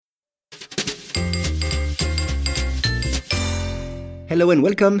Hello and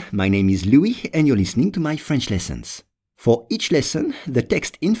welcome, my name is Louis and you're listening to my French lessons. For each lesson, the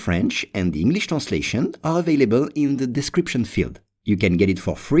text in French and the English translation are available in the description field. You can get it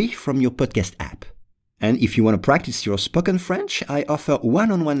for free from your podcast app. And if you want to practice your spoken French, I offer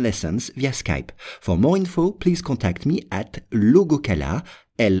one-on-one lessons via Skype. For more info, please contact me at logokala,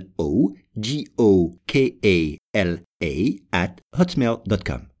 Logokala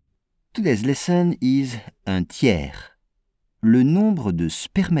 @hotmail.com. Today's lesson is un tiers. Le nombre de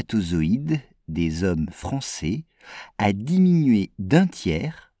spermatozoïdes des hommes français a diminué d'un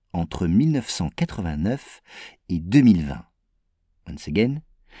tiers entre 1989 et 2020. Once again,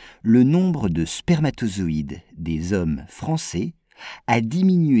 le nombre de spermatozoïdes des hommes français a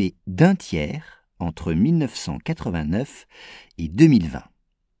diminué d'un tiers entre 1989 et 2020.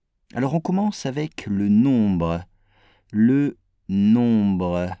 Alors on commence avec le nombre. Le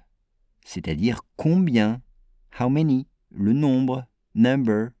nombre, c'est-à-dire combien, how many, le nombre,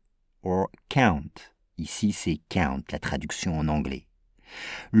 number, or count. Ici c'est count, la traduction en anglais.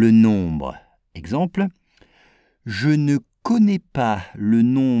 Le nombre, exemple, je ne connais pas le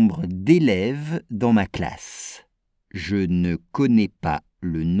nombre d'élèves dans ma classe. Je ne connais pas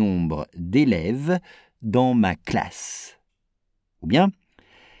le nombre d'élèves dans ma classe. Ou bien,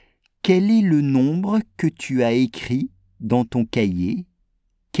 quel est le nombre que tu as écrit dans ton cahier?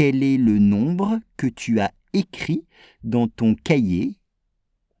 Quel est le nombre que tu as écrit dans ton cahier?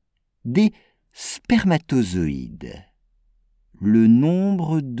 Des spermatozoïdes. Le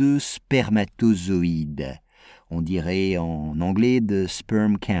nombre de spermatozoïdes. On dirait en anglais the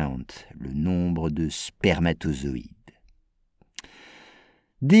sperm count, le nombre de spermatozoïdes.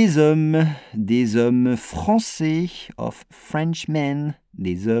 Des hommes français, of Frenchmen,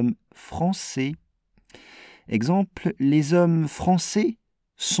 des hommes français. Exemple, les hommes français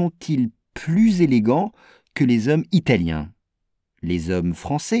sont-ils plus élégants que les hommes italiens? Les hommes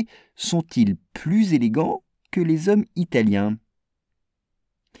français sont-ils plus élégants que les hommes italiens?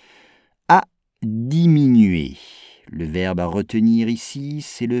 À diminuer. Le verbe à retenir ici,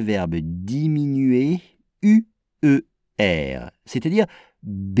 c'est le verbe diminuer, U-E-R, c'est-à-dire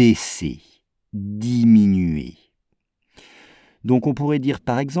baisser, diminuer. Donc on pourrait dire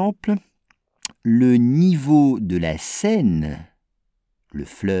par exemple, le niveau de la Seine, le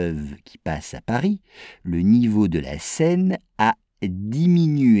fleuve qui passe à Paris, le niveau de la Seine a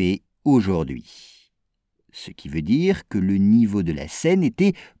diminué aujourd'hui. Ce qui veut dire que le niveau de la Seine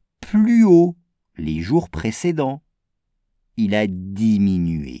était plus haut les jours précédents. Il a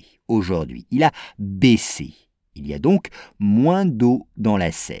diminué aujourd'hui. Il a baissé. Il y a donc moins d'eau dans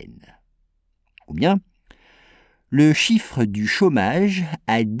la Seine. Ou bien, le chiffre du chômage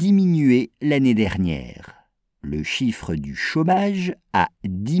a diminué l'année dernière. Le chiffre du chômage a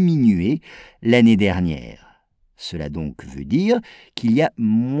diminué l'année dernière. Cela donc veut dire qu'il y a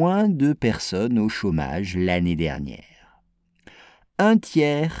moins de personnes au chômage l'année dernière. Un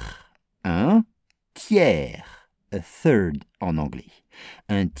tiers, a third en anglais.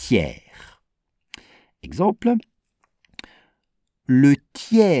 Un tiers. Exemple, le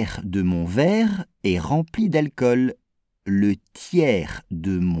tiers de mon verre est rempli d'alcool. Le tiers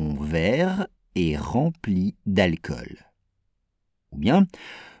de mon verre est rempli d'alcool. Ou bien,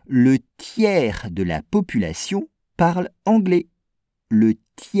 le tiers de la population parle anglais. Le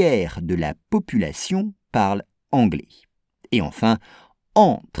tiers de la population parle anglais. Et enfin,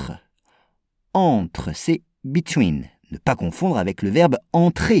 entre. Entre, c'est between. Ne pas confondre avec le verbe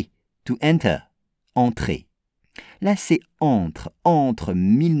entrer, to enter, entrer. Là, c'est entre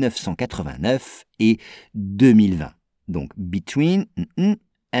 1989 et 2020. Donc, between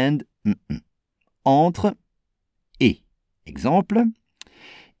and entre et. Exemple,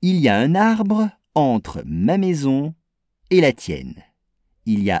 il y a un arbre entre ma maison et la tienne.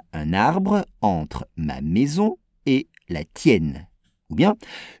 Il y a un arbre entre ma maison et la tienne. Ou bien,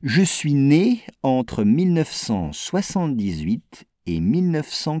 je suis né entre 1978 et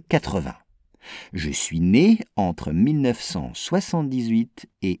 1980. Je suis né entre 1978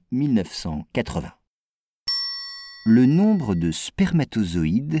 et 1980. Le nombre de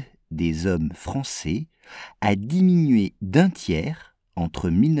spermatozoïdes des hommes français a diminué d'un tiers entre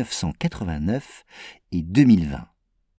 1989 et 2020.